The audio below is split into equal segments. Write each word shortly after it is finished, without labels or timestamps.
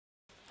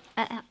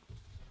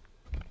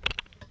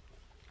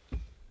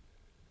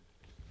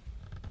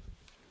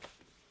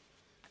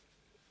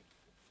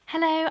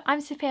Hello,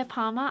 I'm Sophia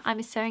Palmer, I'm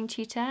a sewing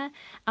tutor,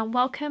 and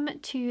welcome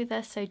to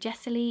the Sew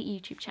Jessalli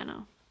YouTube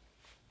channel.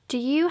 Do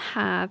you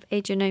have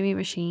a Janome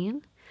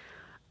machine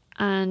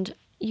and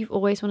you've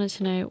always wanted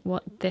to know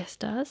what this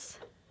does?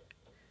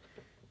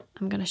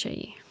 I'm going to show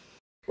you.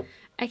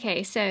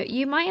 Okay, so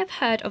you might have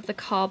heard of the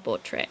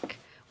cardboard trick,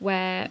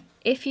 where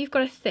if you've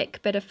got a thick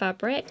bit of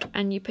fabric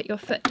and you put your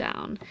foot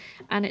down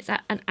and it's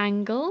at an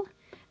angle,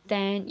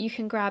 then you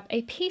can grab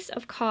a piece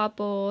of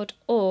cardboard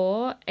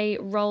or a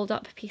rolled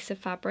up piece of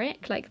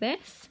fabric like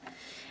this,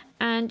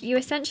 and you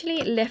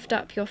essentially lift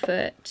up your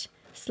foot,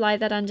 slide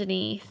that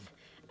underneath,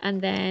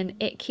 and then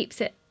it keeps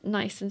it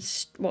nice and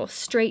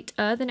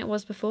straighter than it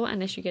was before,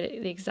 unless you get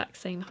it the exact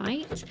same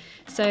height.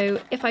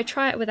 So if I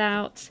try it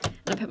without,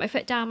 and I put my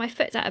foot down, my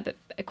foot's at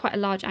quite a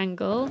large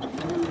angle.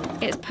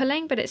 It's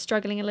pulling, but it's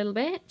struggling a little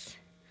bit.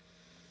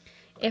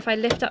 If I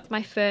lift up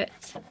my foot,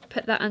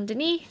 put that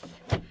underneath,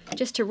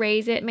 just to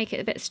raise it, make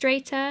it a bit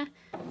straighter,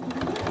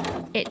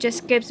 it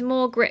just gives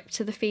more grip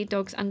to the feed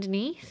dogs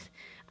underneath,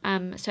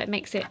 so it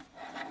makes it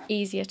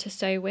easier to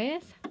sew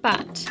with.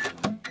 But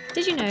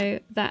did you know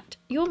that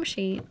your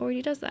machine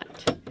already does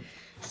that?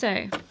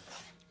 So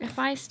if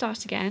I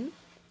start again,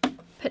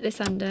 put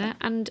this under,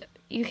 and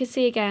you can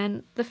see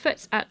again the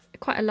foot's at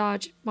quite a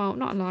large, well,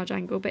 not a large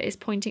angle, but it's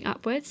pointing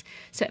upwards,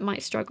 so it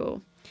might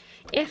struggle.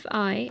 If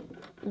I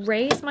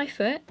raise my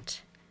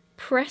foot,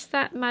 press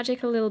that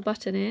magical little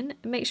button in,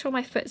 make sure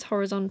my foot's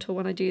horizontal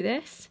when I do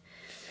this,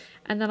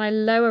 and then I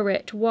lower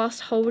it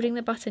whilst holding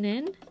the button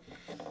in,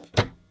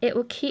 it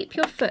will keep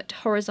your foot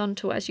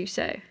horizontal as you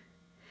sew.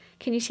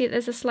 Can you see that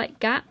there's a slight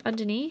gap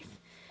underneath?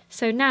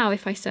 So now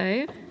if I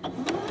sew,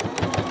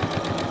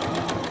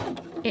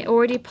 it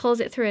already pulls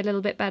it through a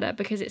little bit better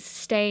because it's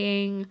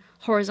staying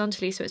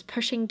horizontally, so it's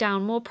pushing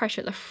down more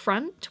pressure at the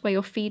front where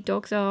your feed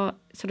dogs are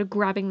sort of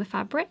grabbing the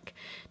fabric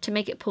to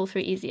make it pull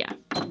through easier.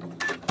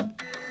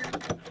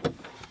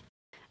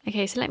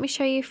 Okay, so let me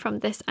show you from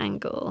this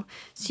angle.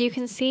 So you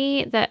can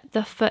see that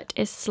the foot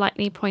is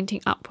slightly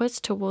pointing upwards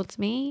towards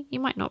me. You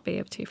might not be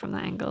able to from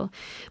that angle,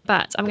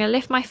 but I'm going to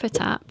lift my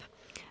foot up.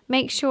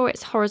 Make sure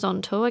it's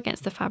horizontal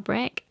against the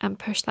fabric and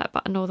push that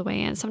button all the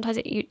way in. Sometimes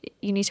you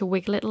need to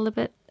wiggle it a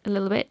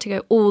little bit to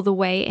go all the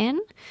way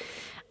in.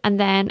 And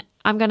then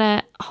I'm going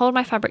to hold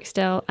my fabric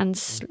still and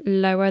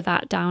lower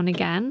that down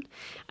again.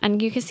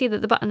 And you can see that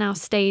the button now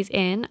stays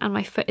in and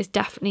my foot is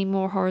definitely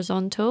more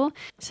horizontal.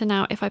 So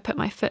now if I put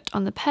my foot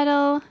on the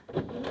pedal,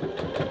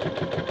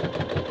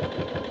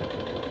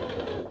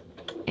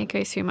 it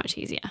goes through much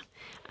easier.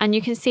 And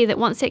you can see that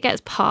once it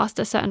gets past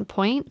a certain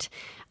point,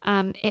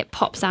 it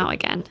pops out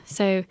again.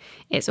 So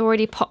it's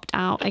already popped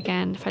out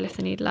again if I lift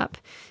the needle up,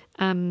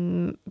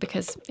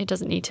 because it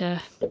doesn't need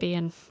to be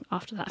in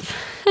after that.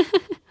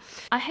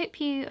 I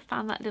hope you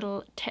found that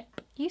little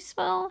tip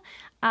useful.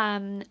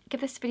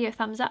 Give this video a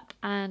thumbs up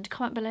and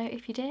comment below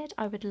if you did.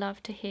 I would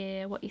love to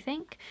hear what you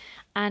think.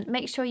 And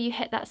make sure you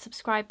hit that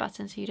subscribe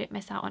button so you don't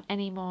miss out on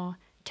any more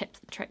tips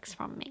and tricks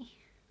from me.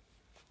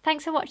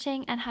 Thanks for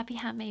watching and happy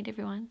handmade,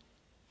 everyone.